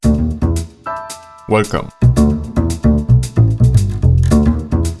Welcome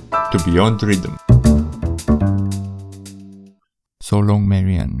to Beyond Rhythm. So Long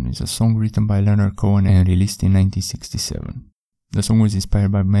Marianne is a song written by Leonard Cohen and released in 1967. The song was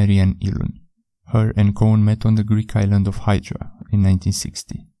inspired by Marianne. Her and Cohen met on the Greek island of Hydra in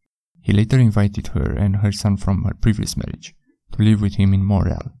 1960. He later invited her and her son from her previous marriage to live with him in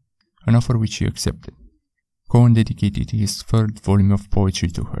Montreal, an offer which she accepted. Cohen dedicated his third volume of poetry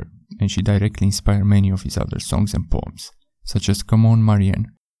to her, and she directly inspired many of his other songs and poems, such as Come On Marianne,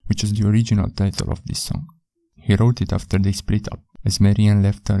 which is the original title of this song. He wrote it after they split up, as Marianne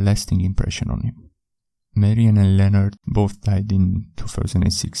left a lasting impression on him. Marianne and Leonard both died in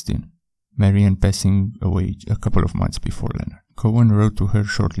 2016, Marianne passing away a couple of months before Leonard. Cohen wrote to her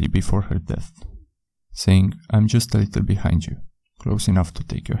shortly before her death, saying, "I'm just a little behind you, close enough to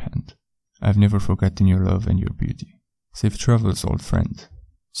take your hand. I've never forgotten your love and your beauty. Safe travels, old friend.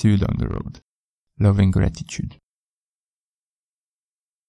 See you down the road. Love and gratitude."